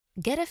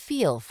Get a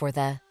feel for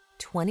the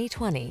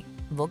 2020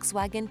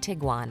 Volkswagen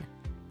Tiguan.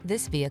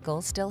 This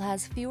vehicle still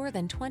has fewer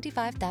than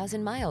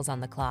 25,000 miles on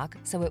the clock,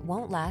 so it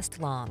won't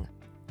last long.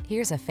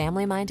 Here's a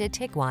family-minded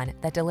Tiguan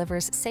that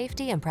delivers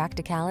safety and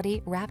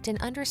practicality wrapped in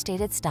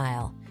understated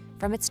style.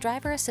 From its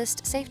driver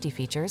assist safety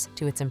features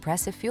to its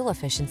impressive fuel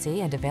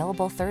efficiency and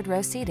available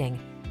third-row seating,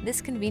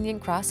 this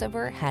convenient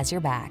crossover has your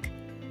back.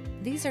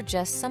 These are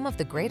just some of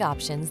the great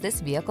options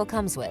this vehicle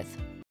comes with: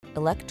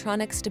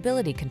 electronic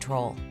stability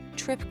control,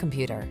 trip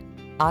computer,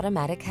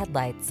 automatic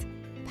headlights,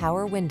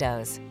 power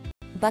windows,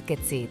 bucket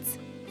seats,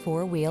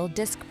 four-wheel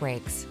disc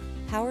brakes,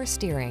 power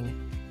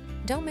steering.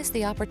 Don't miss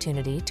the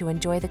opportunity to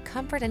enjoy the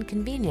comfort and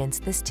convenience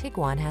this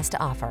Tiguan has to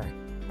offer.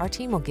 Our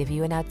team will give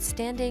you an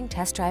outstanding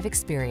test drive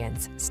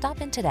experience. Stop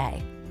in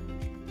today.